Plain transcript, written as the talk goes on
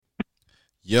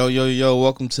Yo, yo, yo,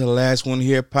 welcome to the Last One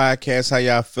Here podcast. How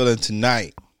y'all feeling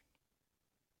tonight?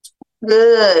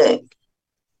 Good.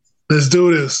 Let's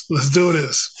do this. Let's do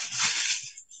this.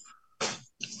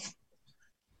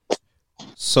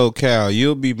 So, Cal,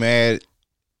 you'll be mad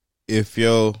if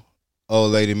your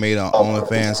old lady made an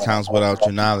Onlyfans accounts without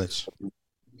your knowledge.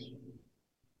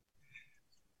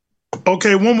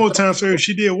 Okay, one more time, sir.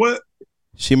 She did what?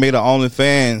 She made an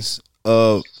Onlyfans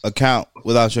account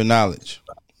without your knowledge.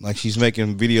 Like she's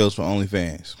making videos for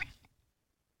Onlyfans.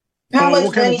 How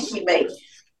much money she make?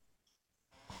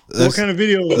 What kind of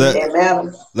video?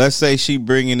 Let's say she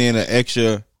bringing in an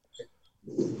extra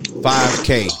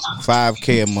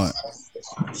 $5K a month.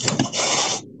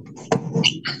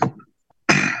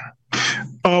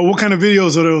 What kind of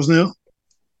videos are those, Nell?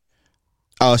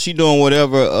 She doing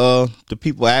whatever the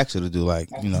people ask her to do. Like,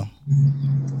 you know,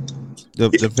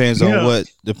 depends on what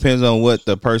the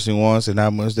person wants and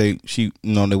how much they're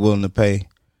willing to pay.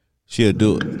 She'll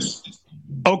do it.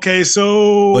 Okay,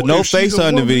 so but no face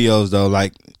on the videos though.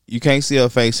 Like you can't see her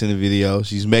face in the video.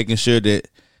 She's making sure that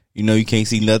you can't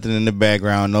see nothing in the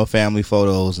background, no family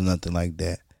photos or nothing like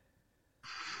that.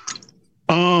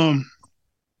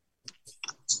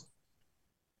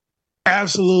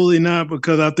 Absolutely not,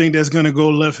 because I think that's going to go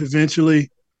left eventually.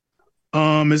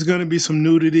 It's going to be some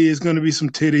nudity. It's going to be some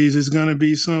titties. It's going to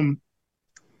be something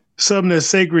that's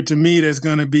sacred to me that's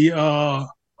going to be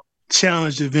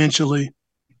challenged eventually.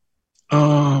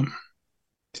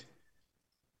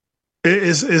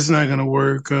 It's not going to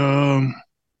work.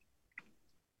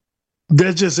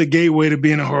 That's just a gateway to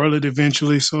being a harlot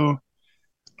eventually. So,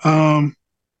 no,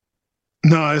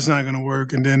 it's not going to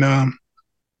work. And then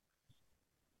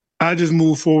I just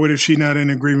move forward if she's not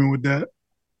in agreement with that.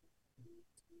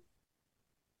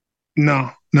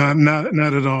 No, not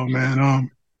at all,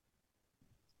 man.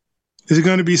 There's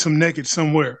going to be some naked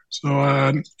somewhere. So,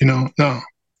 no.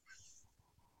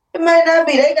 It might not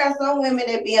be. They got some women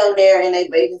that be on there and they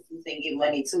basically and get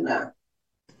money too now.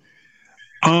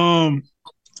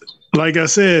 Like I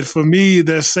said, for me,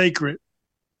 that's sacred.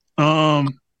 You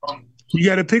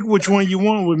got to pick which one you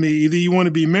want with me. Either you want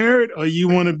to be married or you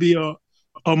want to be a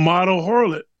model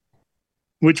harlot.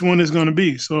 Which one is going to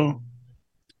be? So,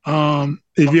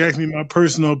 if you ask me my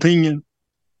personal opinion,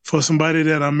 for somebody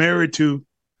that I'm married to,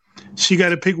 she got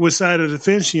to pick which side of the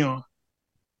fence she on.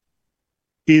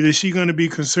 Either she going to be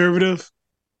conservative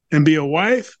and be a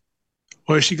wife,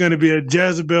 or is she going to be a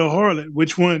Jezebel harlot?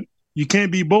 Which one? You can't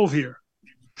be both here.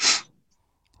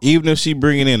 Even if she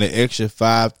bringing in an extra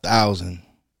 $5,000,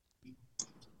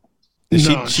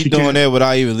 she doing that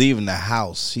without even leaving the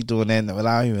house. She doing that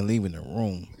without even leaving the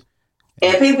room.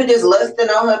 And people just lusting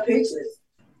on her pictures,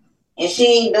 and she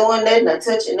ain't doing nothing or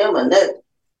touching them or nothing.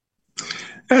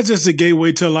 That's just a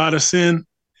gateway to a lot of sin.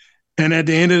 And at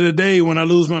the end of the day, when I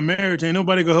lose my marriage, ain't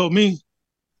nobody gonna help me.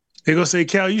 They gonna say,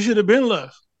 Cal, you should have been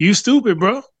left. You stupid,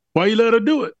 bro. Why you let her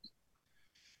do it?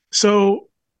 So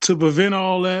to prevent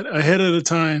all that ahead of the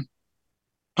time,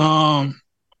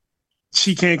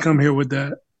 she can't come here with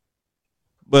that.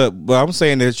 But I'm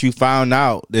saying that you found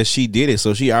out that she did it,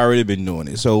 so she already been doing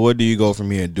it. So where do you go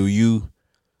from here? Do you,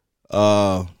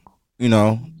 the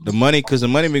money, because the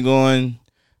money been going,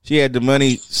 she had the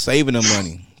money, saving the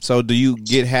money. So do you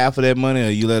get half of that money, or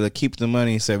you let her keep the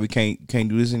money and say we can't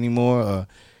do this anymore, or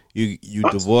you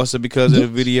divorce her because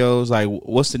of the videos? Like,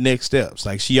 what's the next steps?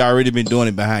 Like, she already been doing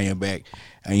it behind your back,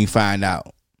 and you find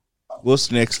out. What's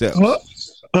the next steps?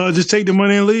 Just take the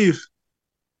money and leave.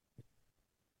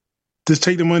 Just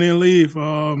take the money and leave.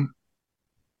 All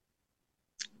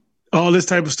this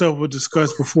type of stuff was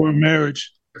discussed before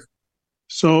marriage.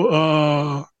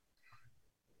 So,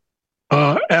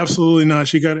 absolutely not.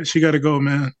 She got to go,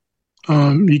 man.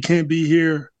 You can't be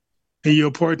here and you're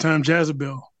a part-time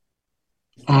Jezebel.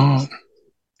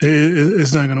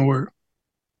 It's not gonna work.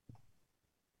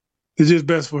 It's just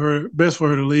best for her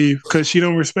to leave, because she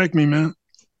don't respect me, man.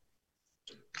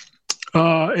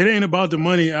 It ain't about the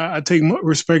money. I take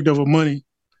respect over money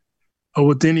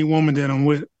with any woman that I'm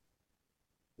with.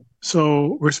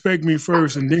 So respect me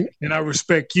first, and I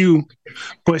respect you.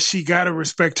 But she gotta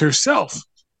respect herself.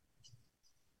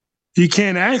 You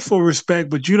can't ask for respect,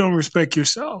 but you don't respect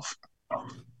yourself.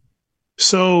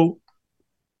 So,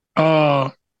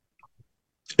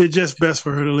 it's just best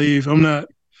for her to leave. I'm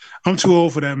too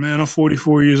old for that, man. I'm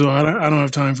 44 years old. I don't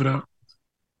have time for that.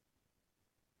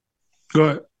 Go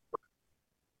ahead.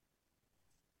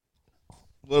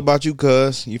 What about you,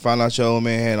 cuz? You found out your old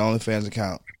man had an OnlyFans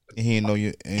account, and he didn't know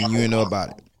you, and you didn't know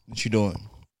about it. What you doing?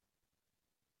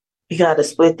 You got to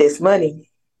split this money.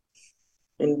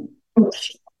 And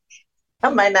I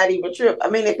might not even trip. I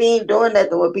mean, if he ain't doing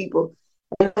nothing with people,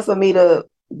 enough for me to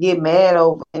get mad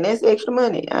over, and that's extra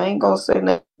money. I ain't gonna say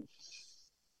nothing.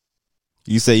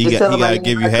 You say Just tell he them I gotta need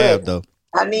give you my half cut. though.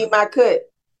 I need my cut.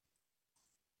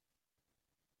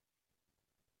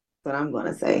 That's what I'm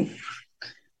gonna say.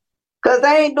 Cause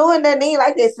they ain't doing that. They ain't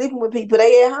like they're sleeping with people.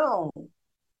 They at home.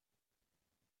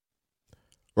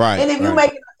 Right, And if you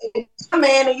right. making a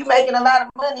man and you making a lot of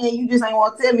money and you just ain't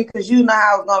want to tell me because you know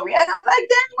how I was gonna react, I'm like,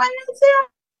 damn, why you tell?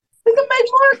 We can make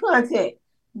more content.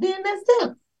 Then that's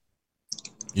them.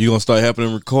 You gonna start helping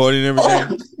them record and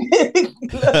everything?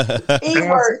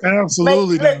 Teamwork.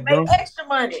 Absolutely not, Make bro. extra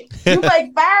money. You make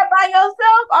 5 by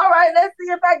yourself? All right, let's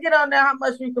see if I get on there how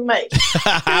much we can make.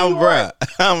 I'm right.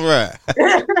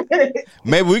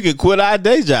 Maybe we could quit our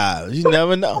day jobs. You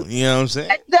never know. You know what I'm saying?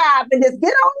 That job and just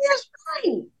get on your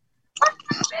screen. Why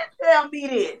you tell me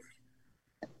this?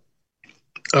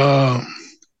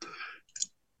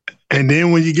 And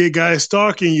then when you get guys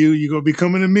stalking you, you're gonna be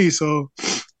coming to me. So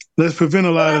let's prevent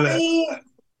a lot of that.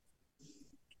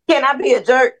 Can I be a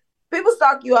jerk? People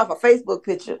stalk you off a Facebook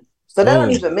picture, so that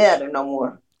don't even matter no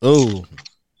more. Oh,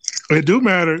 it do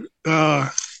matter,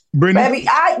 Brittany. Baby,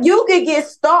 you can get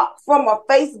stalked from a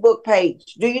Facebook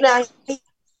page. Do you not?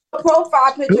 A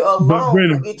profile picture alone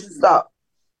will get you stalked.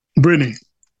 Brittany.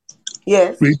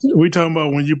 Yes. We talking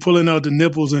about when you're pulling out the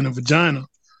nipples in the vagina.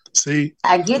 See?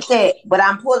 I get that, but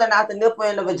I'm pulling out the nipple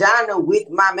in the vagina with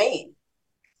my man.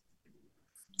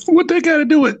 What they got to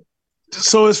do with?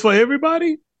 So it's for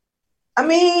everybody? I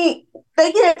mean,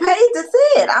 they get paid to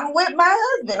see it. I'm with my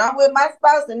husband. I'm with my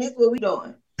spouse, and this is what we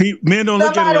doing. Men don't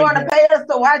look at it like that. Somebody want to pay us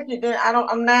to watch it, then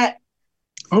I'm not.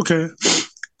 Okay.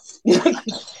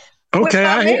 Okay,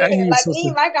 I hear like,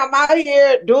 like I'm out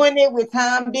here doing it with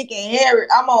Tom, Dick, and Harry.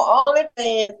 I'm on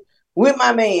OnlyFans with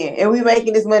my man, and we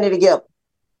making this money together.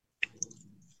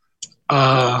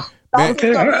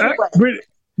 Okay.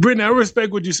 Brittany, I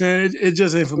respect what you're saying. It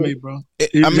just ain't for me, bro.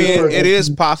 It is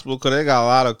possible because they got a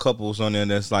lot of couples on there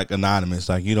that's like anonymous.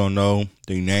 Like you don't know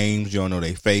their names, you don't know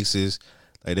their faces.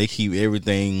 Like they keep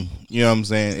everything. You know what I'm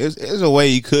saying? It's a way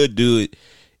you could do it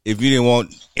if you didn't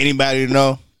want anybody to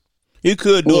know. You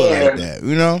could do it like that,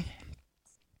 you know.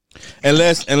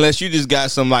 Unless you just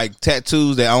got some like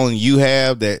tattoos that only you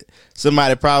have that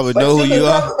somebody probably know who you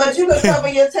are. But you can cover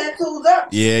your tattoos up.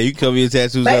 Yeah, you cover your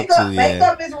tattoos up too.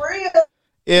 Makeup is real.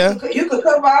 Yeah, you could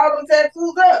cover all the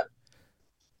tattoos up.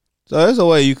 So there's a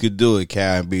way you could do it,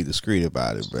 Cal, and be discreet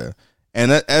about it, bro.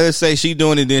 And let's say she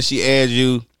doing it, then she adds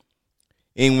you.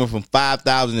 It went from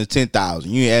 5,000 to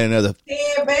 10,000. You add another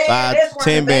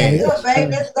 10 bands.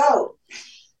 Let's go.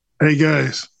 Hey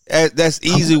guys, that's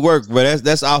easy work, bro.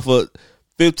 That's off of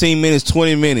 15 minutes,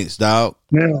 20 minutes, dog.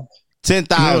 Nell,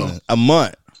 10,000 a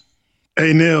month.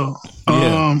 Hey Nell,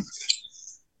 I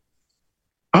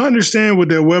understand what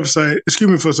that website.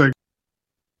 Excuse me for a second.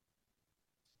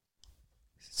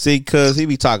 See, cause he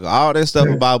be talking all that stuff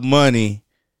about money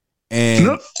and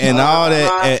all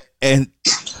that, and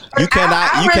you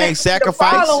can't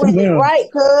sacrifice. Right,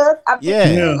 cuz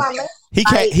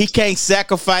he can't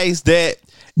sacrifice that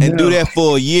and do that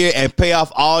for a year and pay off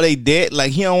all their debt.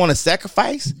 Like he don't want to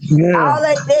sacrifice. All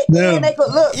that debt, then they could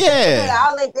look.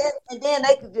 All that debt, and then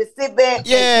they could just sit back.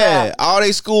 All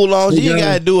they school loans. You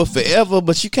gotta do it forever,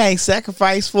 but you can't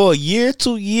sacrifice for a year,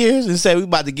 2 years, and say we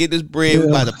about to get this bread. We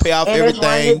about to pay off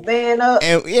everything,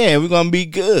 and we're gonna be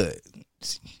good.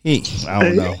 I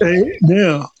don't know. Hey,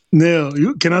 Nell,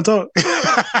 can I talk?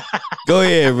 Go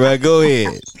ahead, bro. Go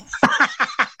ahead.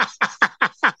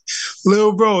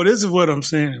 Little bro, this is what I'm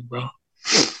saying, bro.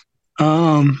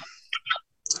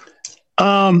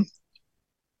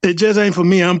 It just ain't for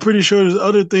me. I'm pretty sure there's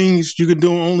other things you can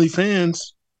do on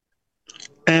OnlyFans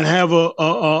and have a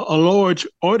large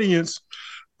audience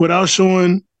without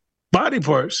showing body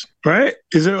parts, right?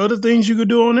 Is there other things you could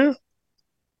do on there?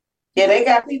 Yeah, they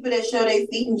got people that show their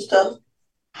feet and stuff.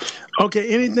 Okay,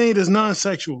 anything that's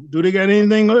non-sexual. Do they got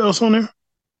anything else on there?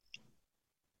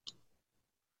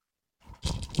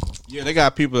 Yeah, they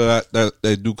got people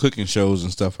that do cooking shows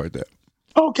and stuff like that.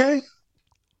 Okay.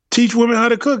 Teach women how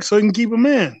to cook so you can keep a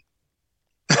man.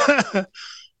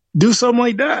 Do something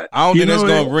like that. I don't think that's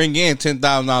going to bring in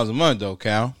 $10,000 a month, though,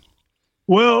 Cal.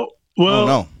 Well,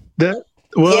 no. Yeah,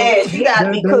 she got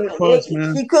to be cooking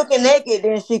naked. She cooking naked,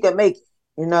 then she can make it,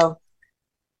 you know.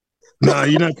 Nah,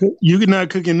 you're not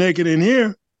cooking naked in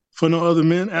here for no other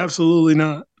men. Absolutely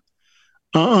not.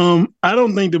 I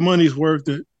don't think the money's worth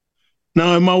it.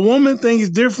 Now, if my woman thinks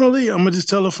differently, I'm gonna just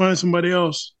tell her find somebody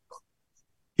else.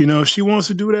 You know, if she wants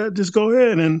to do that, just go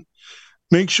ahead and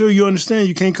make sure you understand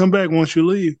you can't come back once you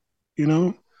leave. You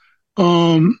know,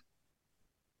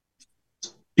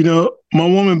 my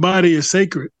woman body is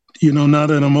sacred. You know, now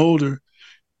that I'm older,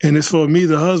 And it's for me,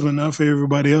 the husband, not for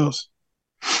everybody else.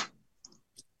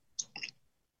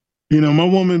 My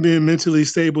woman being mentally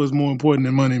stable is more important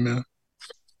than money, man.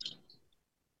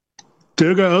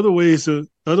 There got other ways to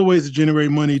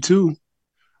generate money too,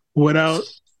 without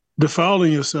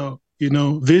defiling yourself.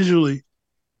 Visually.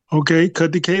 Okay,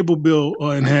 cut the cable bill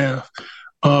in half.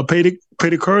 Pay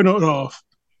the car note off.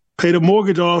 Pay the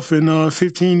mortgage off in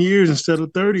 15 years instead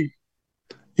of 30.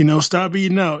 Stop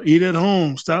eating out. Eat at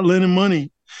home. Stop lending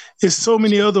money. It's so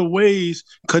many other ways.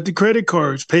 Cut the credit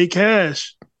cards. Pay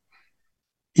cash.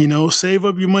 Save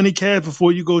up your money cash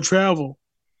before you go travel.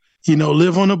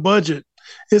 Live on a budget.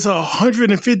 It's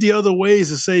 150 other ways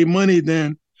to save money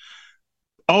than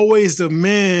always the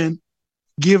man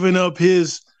giving up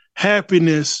his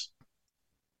happiness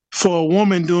for a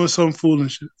woman doing something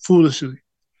foolishly.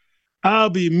 I'll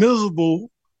be miserable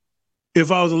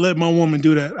if I was to let my woman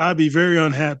do that. I'd be very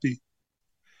unhappy.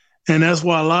 And that's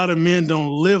why a lot of men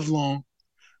don't live long,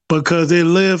 because they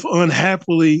live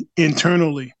unhappily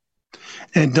internally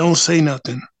and don't say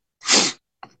nothing.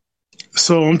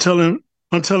 So I'm telling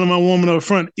my woman up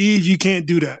front, Eve, you can't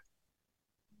do that.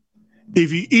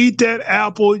 If you eat that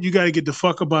apple, you got to get the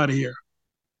fuck up out of here.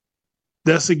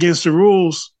 That's against the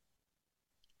rules.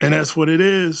 And that's what it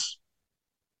is.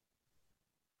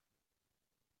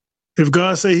 If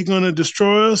God say he's going to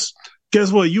destroy us,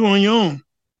 guess what? You on your own.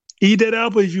 Eat that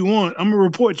apple if you want. I'm going to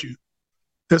report you.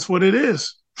 That's what it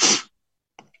is.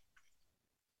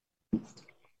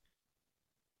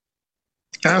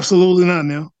 Absolutely not,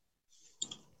 Nell.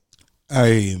 I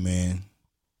hear you, man.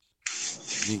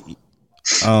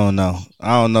 I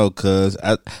don't know, cuz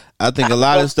I think a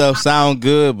lot of stuff sound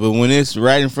good, but when it's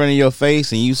right in front of your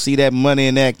face and you see that money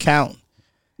in that account,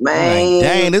 man, like,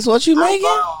 dang, this what you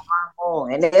making?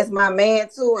 And that's my man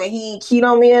too, and he ain't cheat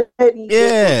on me.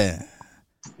 Yeah.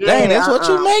 Dang, that's what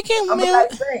you making, man.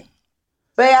 Like,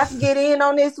 Babe, I can get in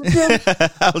on this with you.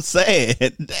 I'm saying,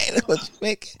 dang, that's what you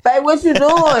making. Babe, what you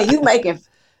doing?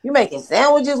 You making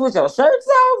sandwiches with your shirts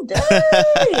off?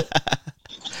 Dang.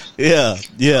 Yeah.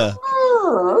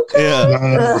 Oh, okay.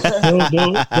 Yeah.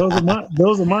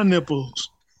 Those are my nipples.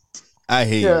 I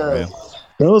hear you, man.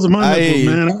 Those are my nipples,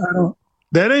 man. I don't.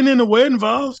 That ain't in the wedding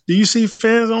vows. Do you see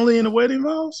fans only in the wedding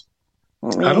vows?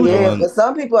 I don't know. But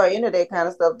some people are into that kind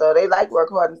of stuff, though. They like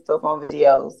recording stuff on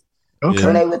videos. Okay.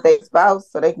 When they with their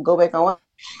spouse, so they can go back on.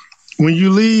 When you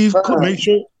leave, make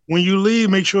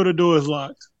sure the door is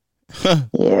locked.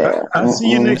 Yeah. I'll see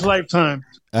you next lifetime.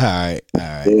 All right.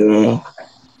 Yeah.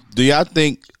 Do y'all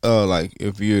think, like,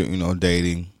 if you're,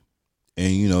 dating,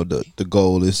 and the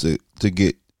goal is to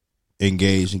get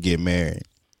engaged and get married,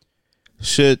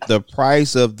 should the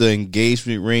price of the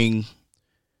engagement ring,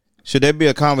 should there be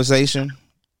a conversation?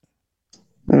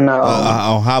 No.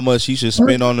 On how much you should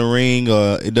spend on the ring,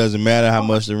 or it doesn't matter how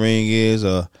much the ring is,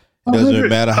 or it doesn't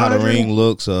matter how the ring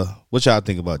looks, or what y'all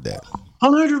think about that?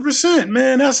 100%,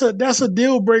 man. That's a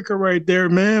deal breaker right there,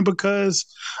 man, because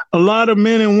a lot of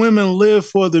men and women live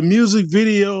for the music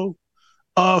video,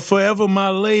 Forever My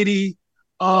Lady,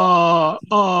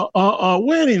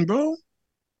 wedding, bro.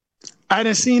 I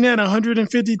done seen that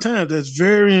 150 times. That's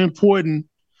very important.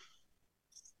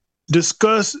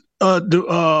 Discuss how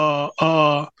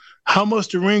much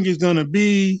the ring is going to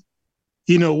be,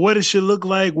 what it should look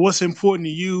like, what's important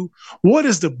to you, what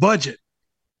is the budget?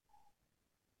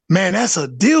 Man, that's a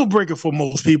deal breaker for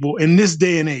most people in this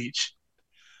day and age.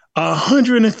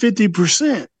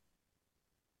 150%.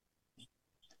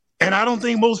 And I don't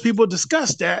think most people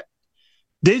discuss that.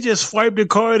 They just swipe the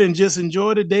card and just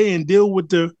enjoy the day and deal with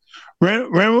the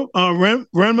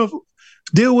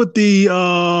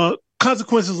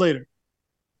consequences later,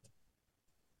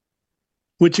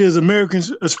 which is American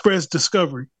Express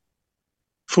discovery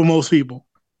for most people.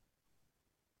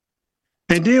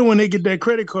 And then when they get that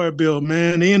credit card bill,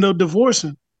 man, they end up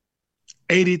divorcing.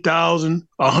 $80,000,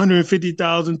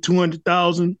 $150,000,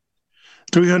 $200,000,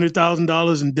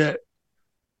 $300,000 in debt.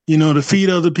 To feed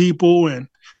other people and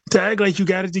to act like you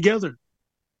got it together.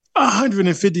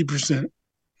 150%.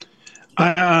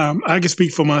 I can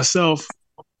speak for myself.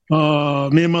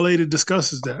 Me and my lady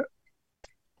discusses that.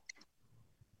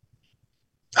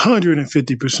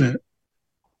 150%.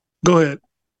 Go ahead.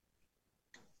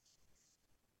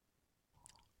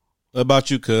 What about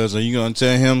you, cuz? Are you gonna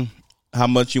tell him how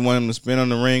much you want him to spend on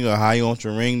the ring, or how you want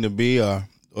your ring to be, or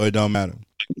it don't matter?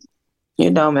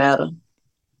 It don't matter.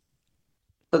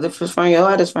 Because if it's from your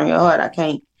heart, it's from your heart. I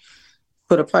can't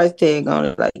put a price tag on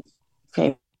it. Like,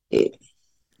 can't.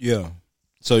 Yeah.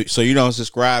 So you don't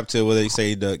subscribe to what they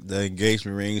say the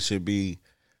engagement ring should be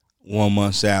 1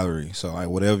 month's salary. So like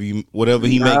whatever he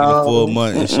making a full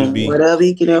month, it should be whatever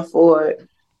he can afford.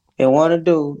 and want to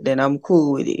do, then I'm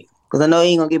cool with it. Because I know he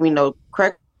ain't gonna give me no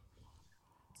crack.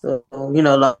 So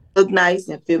like, look nice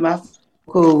and fit my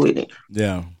cool with it.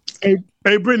 Yeah. Hey,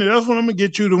 Brittany, that's when I'm gonna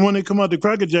get you the one that come out the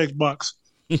Cracker Jacks box.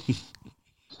 The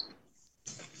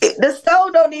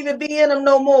stove don't even be in them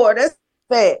no more. That's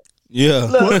bad. Yeah.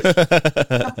 Look, Use back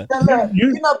in the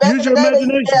your day, they used to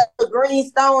imagination. have a green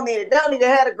stone in it. They don't even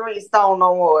have a green stone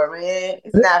no more, man.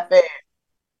 It's not fair.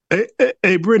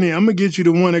 Hey, Brittany, I'm gonna get you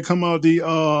the one that come out the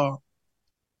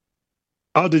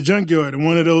junkyard,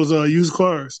 one of those used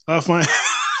cars. I find.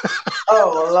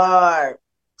 Oh Lord.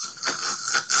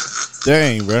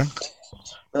 Dang, bro.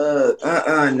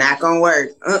 Not gonna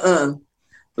work.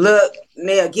 Look,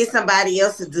 Nell, get somebody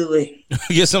else to do it.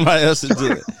 Get somebody else to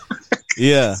do it.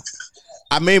 Yeah.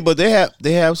 I mean, but they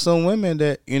have some women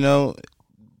that,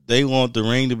 they want the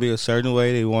ring to be a certain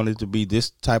way. They want it to be this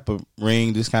type of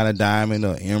ring, this kind of diamond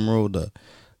or emerald or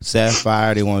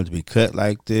sapphire. They want it to be cut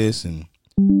like this. And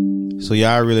so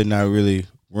y'all really not really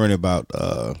worrying about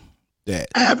that.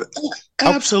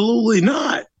 Absolutely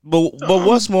not. But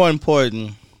what's more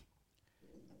important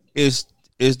is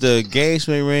the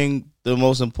engagement ring the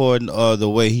most important or the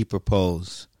way he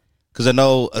proposed? Because I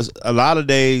know a lot of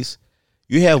days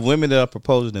you have women that are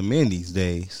proposing to men these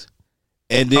days.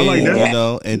 And then, I like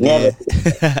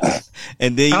that.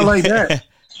 and then I like that.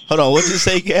 Hold on, what you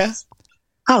say, Cass?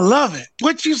 I love it.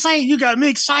 What you say? You got me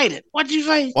excited. What you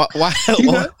say? Why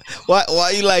you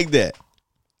like that?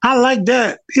 I like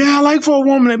that. Yeah, I like for a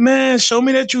woman that, man, show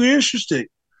me that you're interested.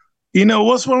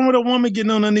 What's wrong with a woman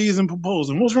getting on her knees and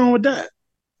proposing? What's wrong with that?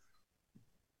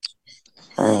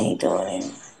 I ain't doing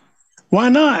it. Why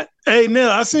not? Hey, Nell,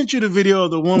 I sent you the video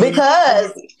of the woman.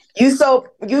 Because you so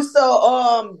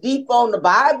deep on the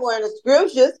Bible and the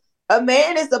scriptures, a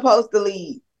man is supposed to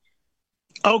lead.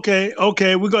 Okay,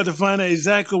 we got to find out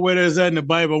exactly where there's at in the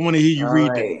Bible. I want to hear you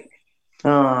read that.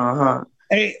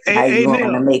 Hey, How you Nell.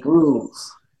 want to make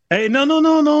rules? Hey, no.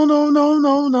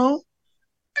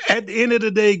 At the end of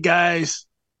the day, guys,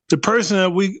 the person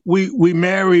that we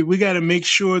marry, we got to make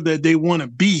sure that they want to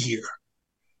be here.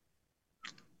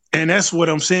 And that's what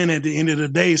I'm saying at the end of the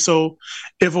day. So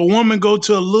if a woman go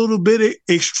to a little bit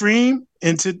extreme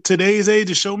into today's age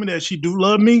to show me that she do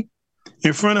love me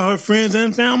in front of her friends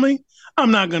and family, I'm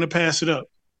not going to pass it up.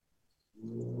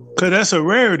 Because that's a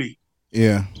rarity.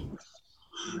 Yeah.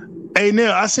 Hey,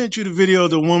 Nell, I sent you the video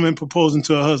of the woman proposing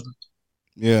to her husband.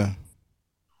 Yeah.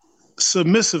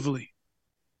 Submissively.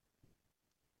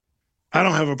 I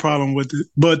don't have a problem with it.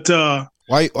 But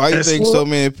why you think so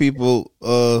many people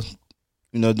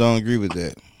don't agree with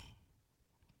that?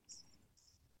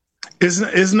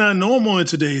 It's not normal in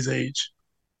today's age.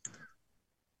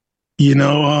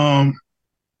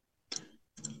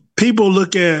 People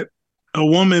look at a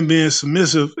woman being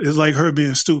submissive as like her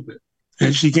being stupid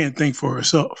and she can't think for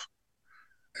herself.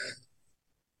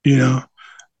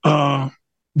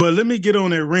 But let me get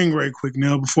on that ring right quick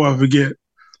now before I forget.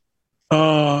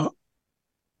 A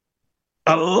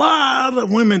lot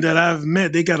of women that I've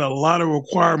met, they got a lot of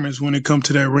requirements when it comes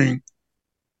to that ring.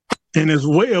 And it's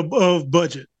way above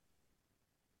budget.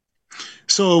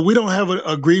 So if we don't have an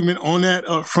agreement on that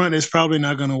up front, it's probably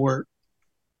not going to work.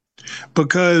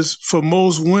 Because for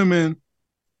most women,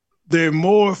 they're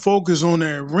more focused on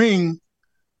that ring,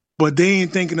 but they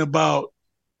ain't thinking about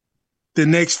the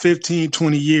next 15,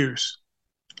 20 years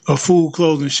of food,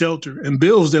 clothes, and shelter and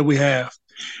bills that we have.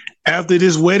 After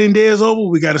this wedding day is over,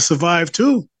 we got to survive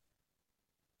too.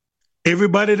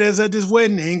 Everybody that's at this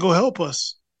wedding ain't going to help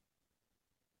us.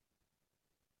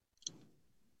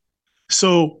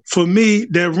 So for me,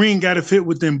 that ring got to fit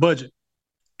within budget.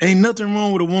 Ain't nothing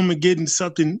wrong with a woman getting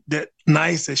something that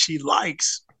nice that she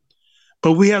likes,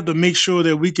 but we have to make sure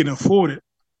that we can afford it.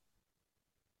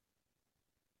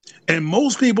 And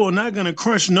most people are not going to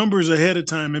crunch numbers ahead of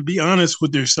time and be honest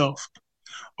with themselves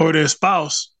or their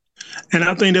spouse. And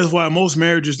I think that's why most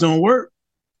marriages don't work,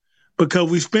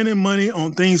 because we're spending money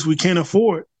on things we can't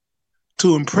afford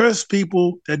to impress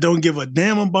people that don't give a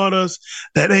damn about us,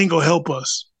 that ain't going to help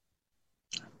us,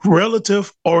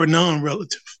 relative or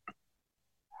non-relative.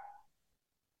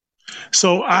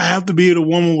 So I have to be the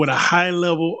woman with a high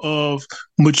level of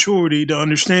maturity to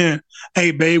understand,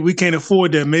 hey, babe, we can't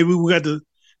afford that. Maybe we got to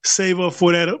save up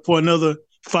for that for another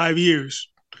 5 years.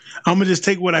 I'm going to just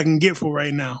take what I can get for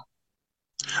right now.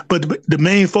 But the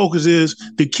main focus is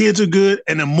the kids are good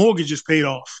and the mortgage is paid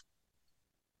off.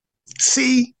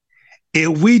 See,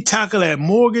 if we tackle that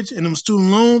mortgage and them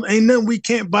student loans, ain't nothing we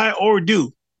can't buy or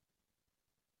do.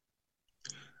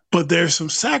 But there's some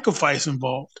sacrifice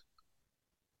involved.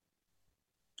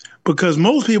 Because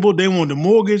most people, they want the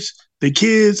mortgage, the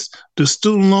kids, the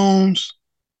student loans,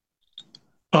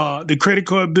 the credit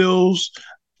card bills,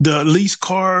 the lease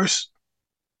cars.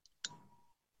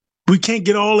 We can't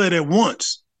get all that at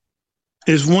once.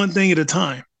 It's one thing at a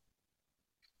time.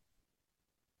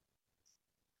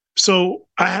 So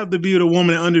I have to be with a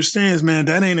woman that understands, man,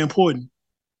 that ain't important.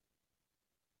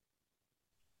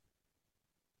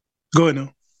 Go ahead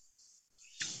now.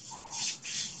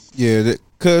 Yeah,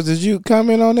 cuz did you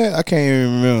comment on that? I can't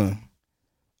even remember.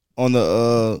 On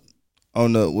the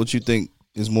what you think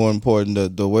is more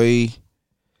important, the way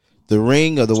the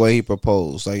ring or the way he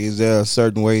proposed? Like, is there a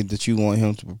certain way that you want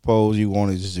him to propose? You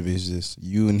want it just to be just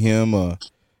you and him, or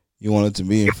you want it to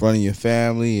be in front of your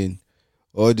family, and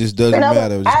or it just doesn't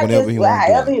matter, just whenever he want to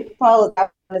do however it? he proposed, I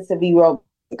want it to be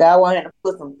romantic. I want him to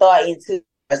put some thought into it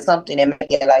or something that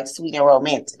make it like sweet and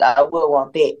romantic. I would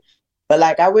want that. But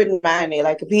like I wouldn't mind it.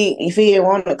 Like if he didn't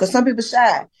want it, because some people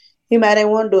shy. He might not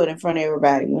want to do it in front of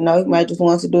everybody. You know, he might just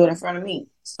want to do it in front of me.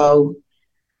 So,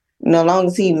 you know, as long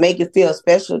as he make it feel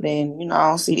special, then you know I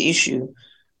don't see the issue.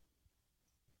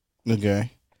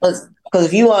 Okay. Because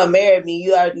if you want to marry me,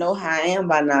 you already know how I am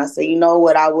by now. So you know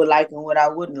what I would like and what I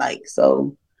wouldn't like.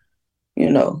 So, you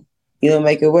know, you'll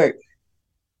make it work.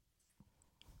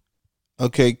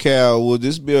 Okay, Cal, will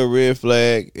this be a red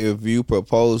flag if you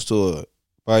propose to her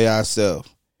by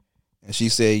yourself and she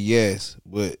said yes,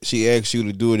 but she asked you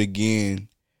to do it again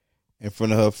in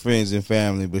front of her friends and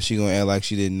family, but she gonna act like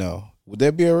she didn't know? Would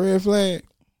that be a red flag?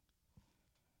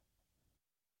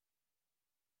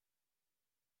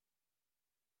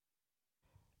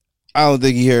 I don't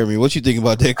think he heard me. What you think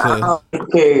about that, I cuz?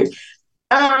 don't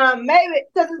care. Maybe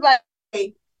because it's like,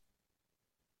 Hey,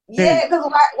 yeah, because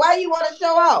why you want to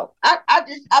show off?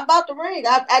 I bought the ring.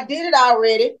 I did it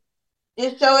already.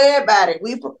 Just show everybody.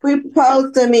 We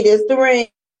proposed to me. This the ring.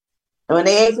 And when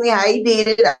they ask me how he did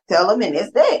it, I tell them, and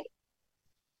it's that.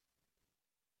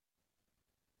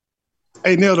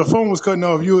 hey, Nell, the phone was cutting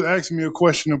off. You were asking me a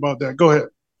question about that. Go ahead.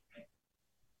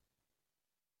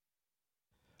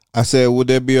 I said, would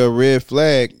there be a red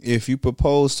flag if you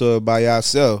propose to her by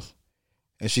yourself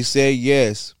and she said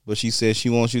yes, but she said she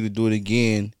wants you to do it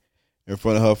again in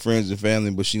front of her friends and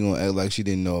family, but she gonna act like she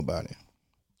didn't know about it?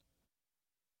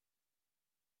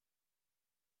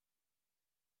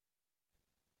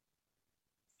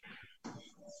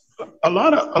 A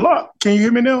lot. Can you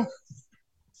hear me now?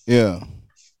 Yeah.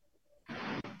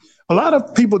 A lot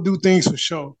of people do things for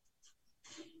show.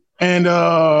 And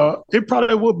it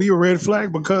probably will be a red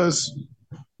flag because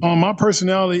my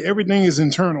personality, everything is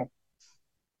internal.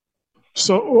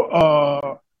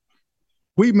 So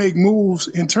we make moves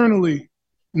internally,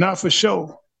 not for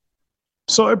show.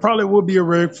 So it probably would be a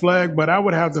red flag, but I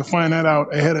would have to find that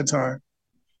out ahead of time.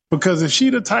 Because if she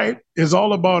the type is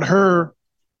all about her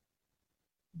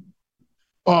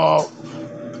uh,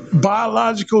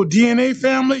 biological DNA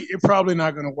family, it's probably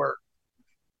not going to work.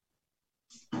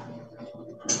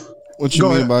 What you Go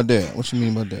mean ahead. about that? What you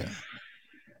mean about that?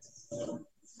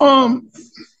 Um,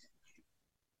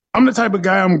 I'm the type of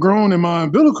guy, I'm grown and my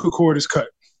umbilical cord is cut.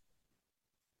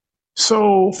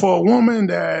 So for a woman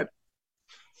that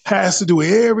has to do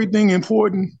everything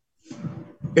important,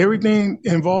 everything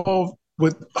involved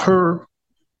with her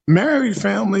married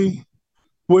family,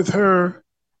 with her,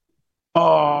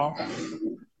 I'm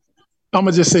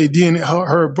gonna just say DNA,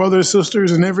 her brothers,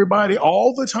 sisters, and everybody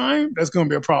all the time, that's gonna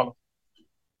be a problem.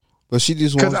 But she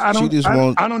just Because wants. She just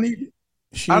want.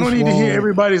 She I don't just need to hear want.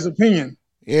 everybody's opinion.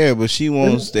 Yeah, but she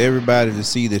wants everybody to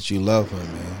see that you love her,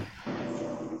 man.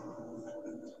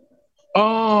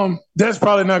 That's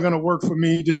probably not gonna work for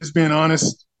me. Just being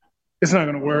honest, it's not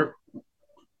gonna work.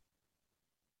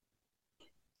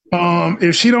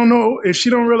 If she don't know, if she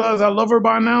don't realize I love her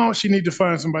by now, she need to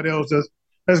find somebody else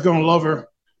that's gonna love her.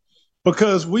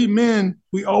 Because we men,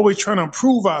 we always trying to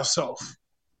prove ourselves.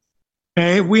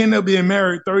 And if we end up being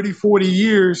married 30, 40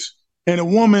 years and a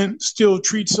woman still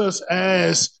treats us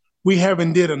as we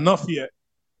haven't did enough yet.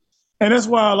 And that's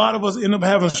why a lot of us end up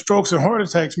having strokes and heart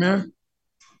attacks, man.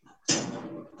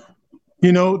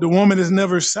 You know, the woman is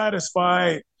never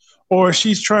satisfied or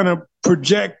she's trying to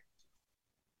project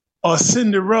a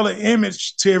Cinderella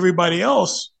image to everybody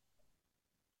else.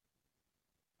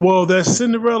 Well, that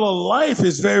Cinderella life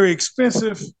is very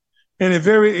expensive and it's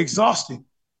very exhausting.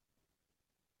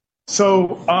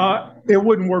 So it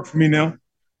wouldn't work for me now.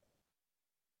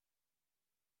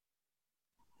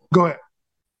 Go ahead.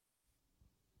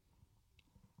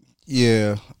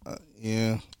 Yeah,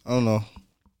 yeah. I don't know.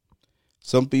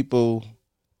 Some people,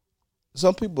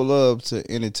 some people love to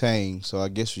entertain. So I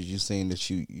guess you're just saying that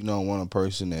you don't want a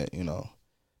person that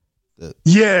that.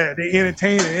 Yeah, they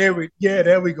entertain it every. Yeah,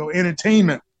 there we go.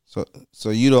 Entertainment.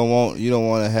 So you don't want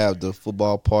to have the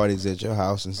football parties at your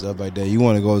house and stuff like that. You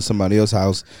want to go to somebody else's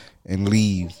house and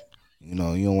leave. You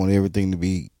know, you don't want everything to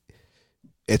be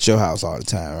at your house all the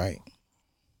time, right?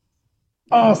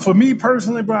 For me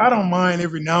personally, bro, I don't mind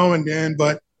every now and then,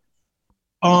 but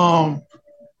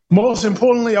most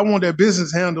importantly, I want that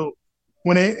business handled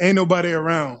when ain't nobody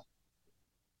around.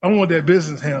 I want that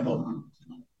business handled,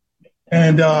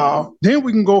 and then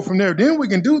we can go from there. Then we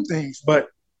can do things, but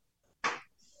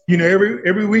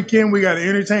every weekend we got to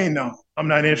entertain. No, I'm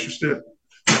not interested.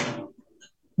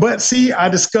 But see, I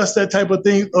discussed that type of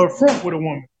thing up front with a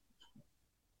woman.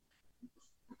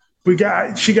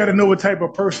 She got to know what type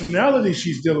of personality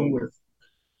she's dealing with.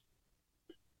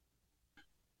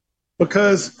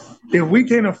 Because if we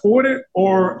can't afford it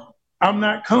or I'm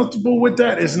not comfortable with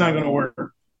that, it's not going to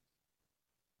work.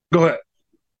 Go ahead.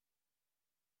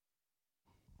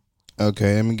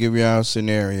 Okay, let me give y'all a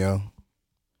scenario.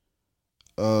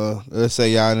 Let's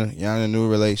say y'all in a new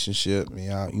relationship.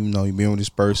 Y'all, you've been with this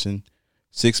person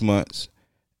 6 months,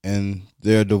 and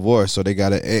they're divorced, so they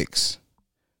got an ex.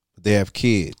 They have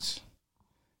kids.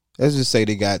 Let's just say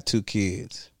they got 2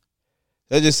 kids.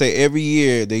 Let's just say every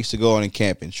year they used to go on a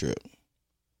camping trip.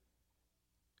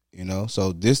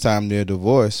 So this time they're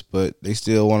divorced, but they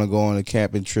still want to go on a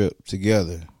camping trip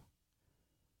together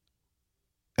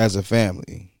as a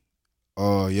family.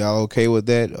 Y'all okay with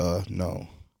that? No.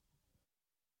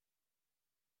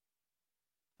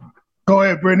 Go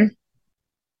ahead, Brittany.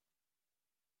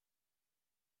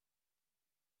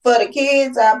 For the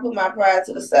kids, I put my pride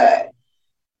to the side.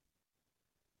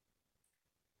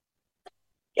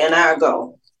 And I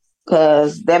go.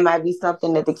 Because that might be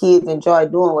something that the kids enjoy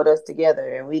doing with us together.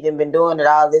 And we done been doing it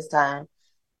all this time.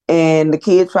 And the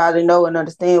kids probably know and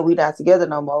understand we not together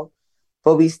no more.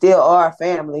 But we still are a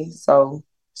family. So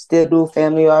still do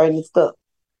family-oriented stuff.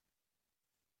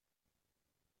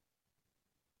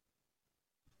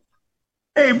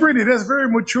 Hey, Brittany, that's very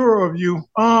mature of you.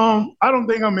 I don't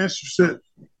think I'm interested.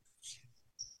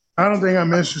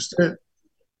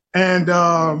 And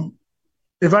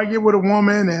if I get with a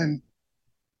woman and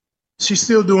she's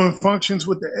still doing functions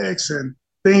with the ex and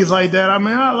things like that, I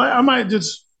mean, I might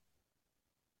just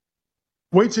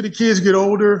wait till the kids get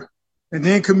older and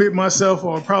then commit myself,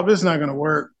 or probably it's not going to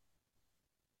work.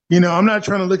 I'm not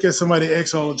trying to look at somebody's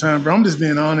ex all the time, bro. I'm just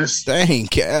being honest. Dang,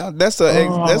 Cal, that's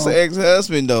an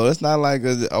ex-husband though. It's not like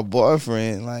a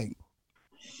boyfriend. Like,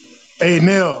 hey,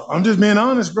 Nell, I'm just being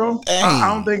honest, bro. Dang.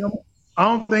 I don't think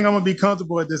I'm gonna be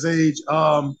comfortable at this age.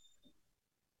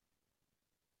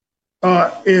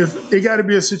 If it got to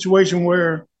be a situation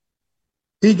where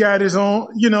he got his own,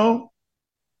 too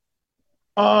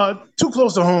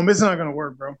close to home, it's not gonna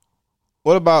work, bro.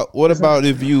 What about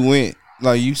if you went,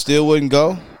 like, you still wouldn't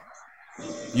go?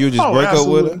 You would just break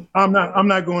absolutely. up with her? I'm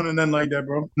not going to nothing like that,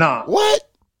 bro. Nah. What?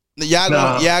 Y'all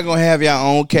gonna have your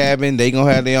own cabin. They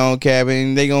gonna have their own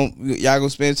cabin. Y'all gonna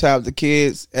spend time with the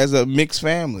kids as a mixed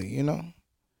family. No,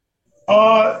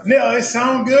 it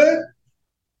sounds good.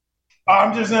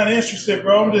 I'm just not interested,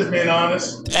 bro. I'm just being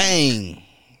honest. Dang.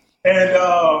 And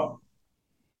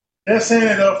they're saying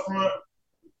it up front.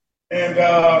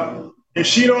 And if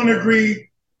she don't agree,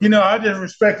 I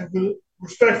just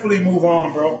respectfully move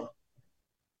on, bro.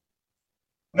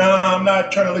 No, I'm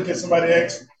not trying to look at somebody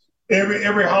else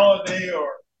every holiday or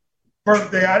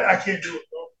birthday. I can't do it,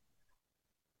 bro.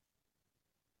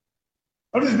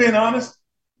 I'm just being honest.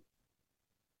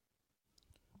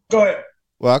 Go ahead.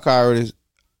 Well, I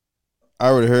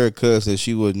already heard Cuz that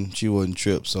she wouldn't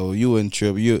trip, so you wouldn't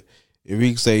trip. If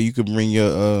he say you could bring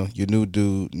your new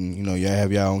dude and y'all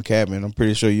have your own cabin, I'm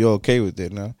pretty sure you're okay with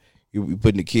that now. You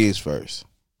putting the kids first.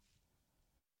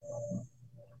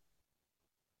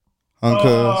 I'm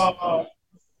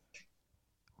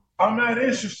not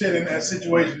interested in that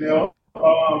situation, though.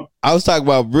 I was talking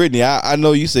about Brittany. I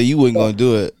know you said you wasn't gonna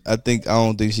do it. I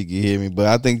don't think she can hear me, but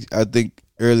I think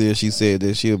earlier she said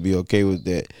that she'll be okay with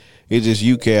that. It's just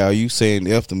you, Cal. You saying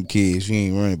F them kids. You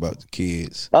ain't worrying about the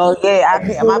kids. Oh yeah, I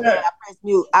press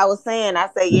mute. I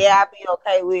say yeah, I'll be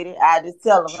okay with it. I just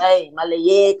tell them, hey, my little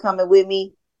yeah coming with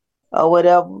me or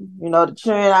whatever. The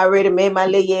children already made my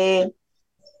little yeah,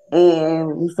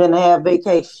 and we finna have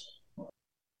vacation.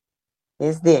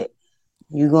 It's that.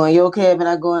 You go in your cabin,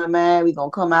 I go in mine. We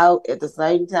gonna come out at the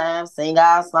same time, sing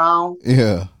our song.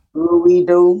 Yeah. Do what we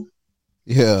do.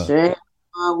 Yeah. Sure.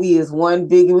 We is one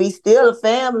big. We still a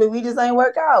family. We just ain't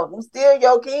work out. I'm still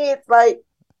your kids. Like,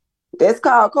 that's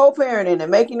called co-parenting and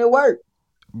making it work.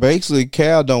 Basically,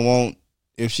 Cal don't want,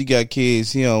 if she got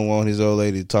kids, he don't want his old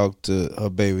lady to talk to her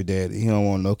baby daddy. He don't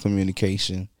want no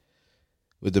communication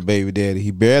with the baby daddy. He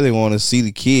barely want to see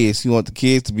the kids. He want the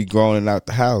kids to be grown and out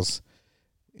the house.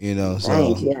 You know,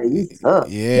 so Dang, yeah, you suck.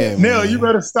 yeah, Nell, man. you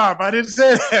better stop. I didn't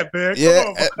say that, man. Yeah,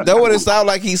 Come on. that's what it sounds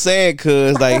like he's saying.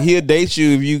 Cause like he'll date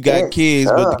you if you got Yes,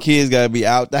 kids, but the sir. kids gotta be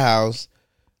out the house.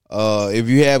 If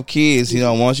you have kids, he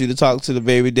don't want you to talk to the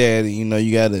baby daddy. You know,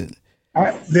 you gotta.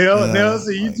 Nell,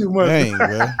 see you too much. Dang,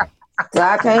 bro. So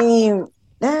I can't even.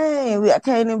 Dang, I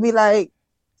can't even be like,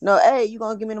 no, hey, you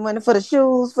gonna give me the money for the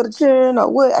shoes for the children or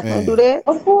what? I can't do Man. that.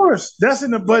 Of course, that's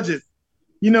in the budget.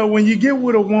 You know, when you get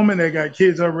with a woman that got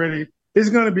kids already, there's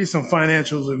going to be some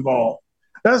financials involved.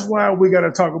 That's why we got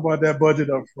to talk about that budget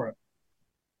up front.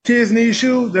 Kids need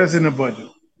shoes, that's in the budget.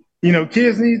 You know,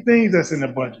 kids need things, that's in the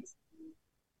budget.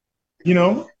 You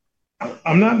know,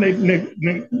 I'm not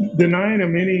denying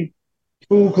them any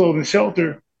food, clothing,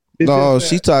 shelter. It's No,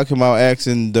 just she that, talking about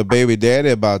asking the baby daddy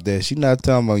about that. She not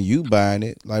talking about you buying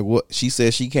it. Like what she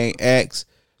said, she can't ask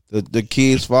the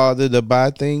kid's father to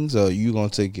buy things, or you gonna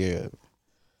take care of it.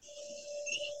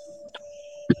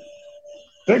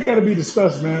 that got to be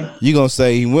discussed, man. You gonna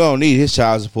say we don't need his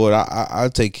child support. I'll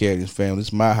take care of this family.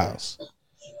 It's my house.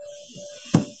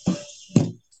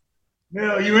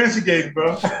 Nell, you instigated,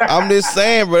 bro. I'm just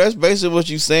saying, bro. That's basically what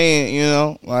you saying. You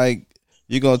know, like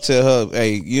you gonna tell her,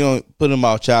 hey, you don't put him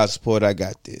out child support. I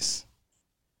got this.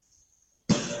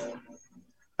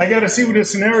 I got to see what the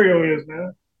scenario is,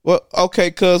 man. Well,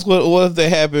 okay, cuz what if that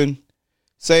happened?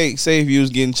 Say if you was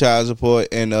getting child support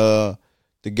and the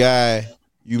guy,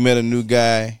 you met a new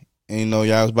guy and you know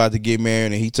y'all was about to get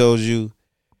married and he told you,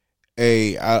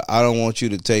 hey, I don't want you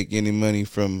to take any money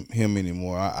from him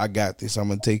anymore. I got this. I'm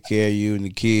gonna take care of you and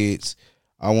the kids.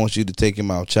 I want you to take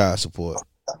him out child support.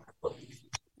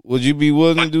 Would you be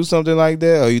willing to do something like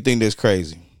that, or you think that's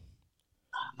crazy?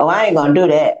 Oh, I ain't gonna do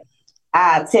that.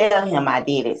 I tell him I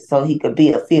did it so he could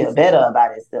feel better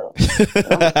about himself.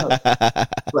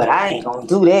 But I ain't gonna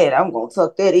do that. I'm gonna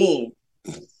tuck that in.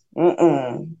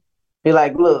 Be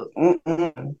like, look.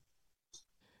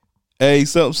 Hey,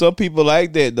 some people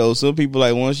like that though. Some people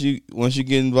like once you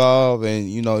get involved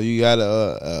and you know you got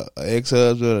a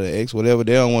ex-husband or an ex whatever,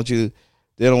 they don't want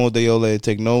their old lady to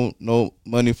take no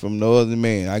money from no other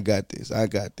man. I got this.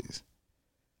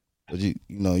 But you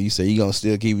know you say you gonna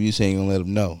still keep it. You say you ain't gonna let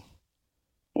them know.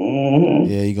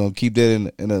 Mm-hmm. Yeah, you gonna keep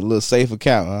that in a little safe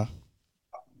account, huh?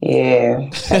 Yeah,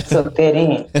 I took that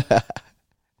in.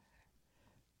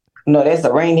 No, that's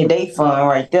a rainy day fund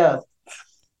right there.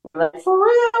 Like, for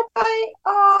real, babe?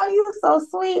 Oh, you so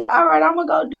sweet. All right, I'm gonna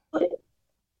go do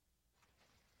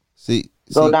it.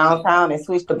 Go downtown and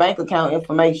switch the bank account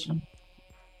information.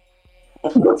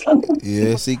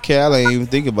 Yeah, see, Cal ain't even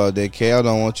think about that. Cal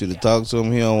don't want you to talk to him.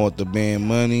 He don't want the band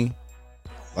money.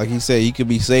 Like he said, he could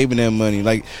be saving that money.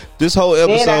 Like this whole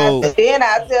episode. Then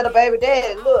I tell the baby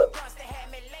dad, look,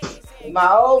 if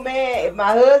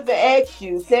my husband asks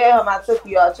you, tell him I took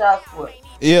you out child support.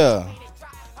 Yeah.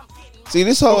 See,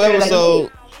 this whole episode,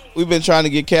 we've been trying to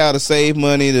get Cal to save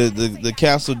money, to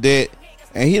cancel debt,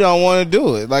 and he don't want to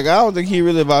do it. Like I don't think he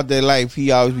really about that life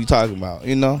he always be talking about.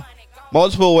 You know,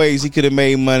 multiple ways he could have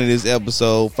made money this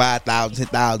episode, $5,000,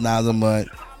 $10,000 a month.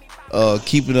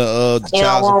 Keeping the he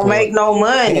child don't support. Make no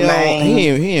money, man. He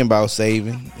ain't about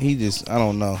saving. He just I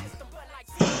don't know.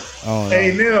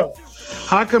 Hey Nell,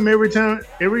 how come every time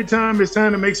it's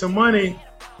time to make some money,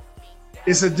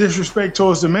 it's a disrespect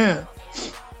towards the man?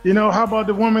 You know, how about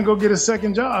the woman go get a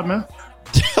second job, man?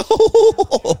 How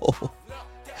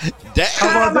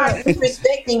about that?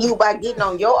 Disrespecting you by getting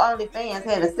on your OnlyFans,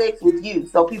 having sex with you,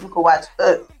 so people can watch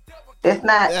us. That's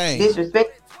not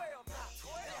disrespect.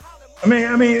 I mean,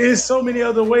 it's so many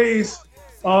other ways.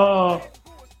 Buy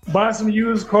some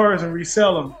used cars and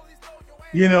resell them.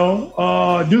 You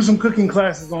know, do some cooking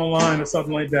classes online or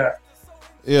something like that.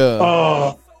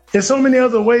 Yeah. There's so many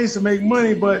other ways to make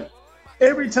money, but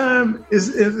every time is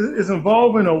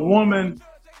involving a woman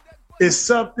is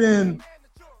something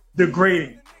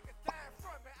degrading.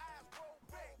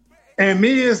 And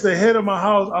me as the head of my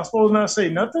house, I'm supposed not say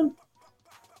nothing?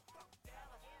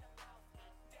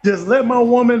 Just let my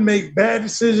woman make bad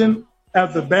decision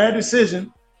after bad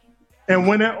decision. And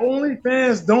when that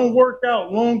OnlyFans don't work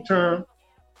out long term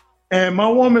and my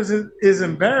woman is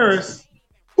embarrassed,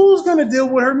 who's going to deal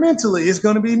with her mentally? It's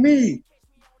going to be me.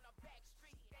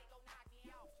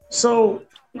 So,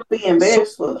 be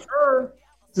embarrassed for her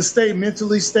to stay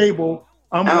mentally stable.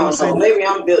 I don't know. Maybe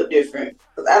I'm built different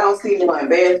because I don't see no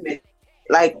embarrassment.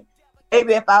 Like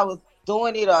maybe if I was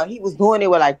doing it or he was doing it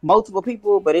with like multiple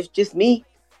people, but it's just me.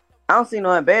 I don't see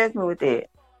no embarrassment with that.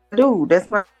 Dude,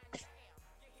 that's my.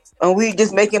 And we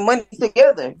just making money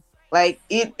together. Like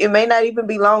it may not even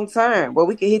be long term, but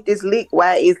we can hit this lick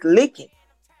while it's licking.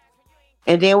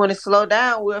 And then when it slow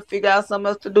down, we'll figure out something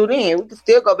else to do then. We can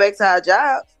still go back to our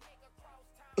jobs.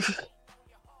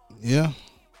 Yeah.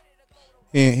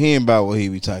 He ain't about what he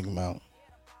be talking about.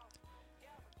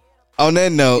 On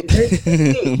that note, That's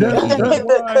why,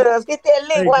 Get that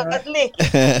lick hey, while guys, it's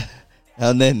licking.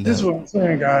 on that this is note, what I'm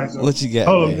saying, guys. what you got,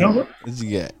 Hold man? on. What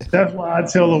you got? That's why I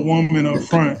tell a woman up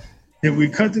front, if we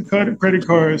cut the credit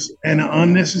cards and the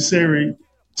unnecessary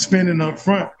spending up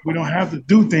front, we don't have to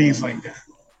do things like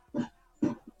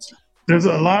that. There's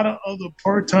a lot of other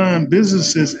part-time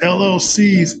businesses,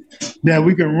 LLCs, that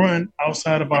we can run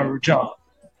outside of our job.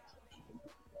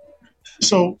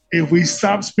 So if we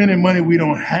stop spending money we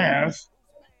don't have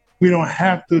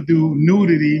to do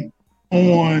nudity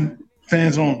on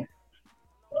fans only.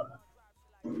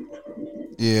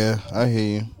 Yeah, I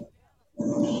hear you.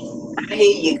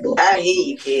 I hear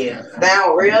you, kid.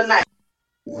 Sound real nice.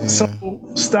 you. So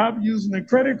Yeah. stop using the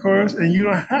credit cards and you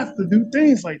don't have to do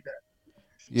things like that.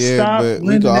 Yeah, Stop but we can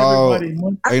lending all. everybody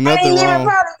money. Ain't I nothing ain't even wrong.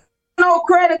 probably no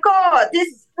credit card. This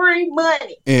is free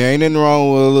money. Yeah, ain't nothing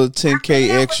wrong with a little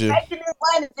 10K I extra. taking his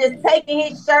money, just taking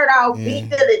his shirt off, he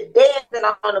feel it dancing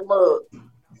on the mug.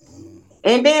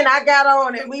 And then I got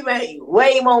on and we made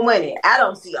way more money. I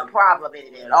don't see a problem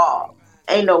in it at all.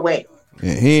 Ain't no way.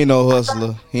 Yeah, he ain't no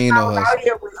hustler. He ain't I no was hustler. out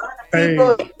here with other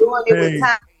people doing it with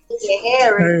Tom and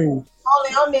Harry. Only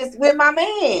on this with my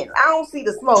man. I don't see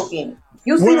the smoke in it.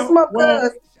 You see the smoke,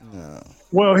 cuz?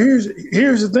 Well, here's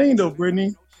the thing though,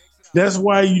 Brittany. That's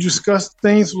why you discuss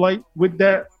things like with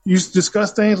that. You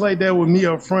discuss things like that with me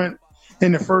up front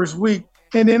in the first week,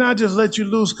 and then I just let you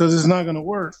loose because it's not going to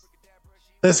work.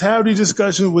 Let's have the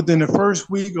discussion within the first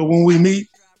week or when we meet,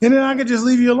 and then I can just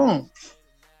leave you alone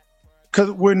because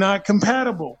we're not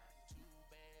compatible.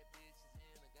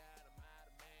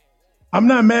 I'm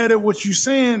not mad at what you're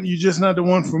saying. You're just not the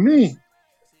one for me.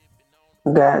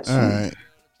 Gotcha. All right.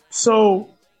 So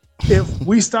if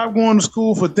we stop going to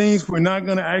school for things we're not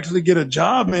going to actually get a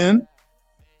job in,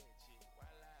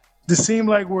 to seem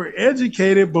like we're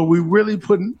educated, but we really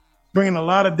bringing a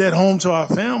lot of debt home to our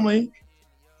family,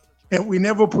 and we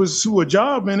never pursue a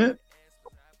job in it,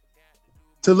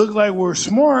 to look like we're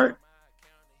smart,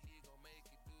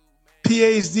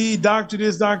 PhD, doctor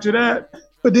this, doctor that,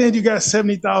 but then you got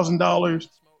 $70,000,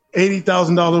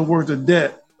 $80,000 worth of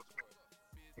debt.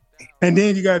 And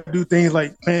then you got to do things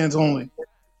like fans only.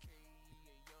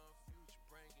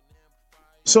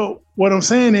 So what I'm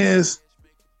saying is,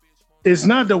 it's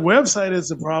not the website that's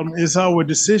the problem. It's our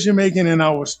decision making and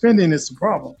our spending is the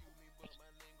problem.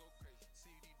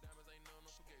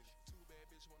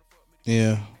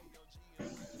 Yeah.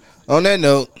 On that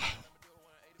note,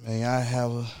 may I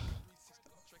have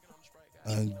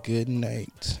a good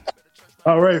night.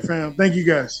 All right, fam. Thank you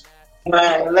guys. All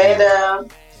right, later.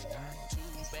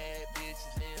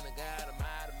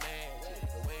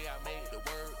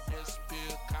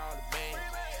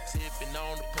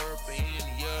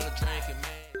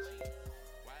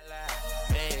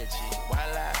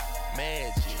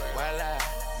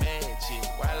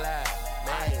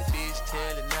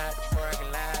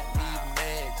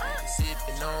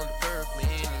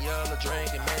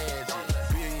 Drinking magic,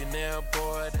 billionaire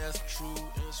boy, that's true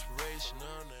inspiration.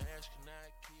 I'm the astronaut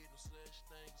kid, no such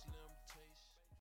thing as limitations.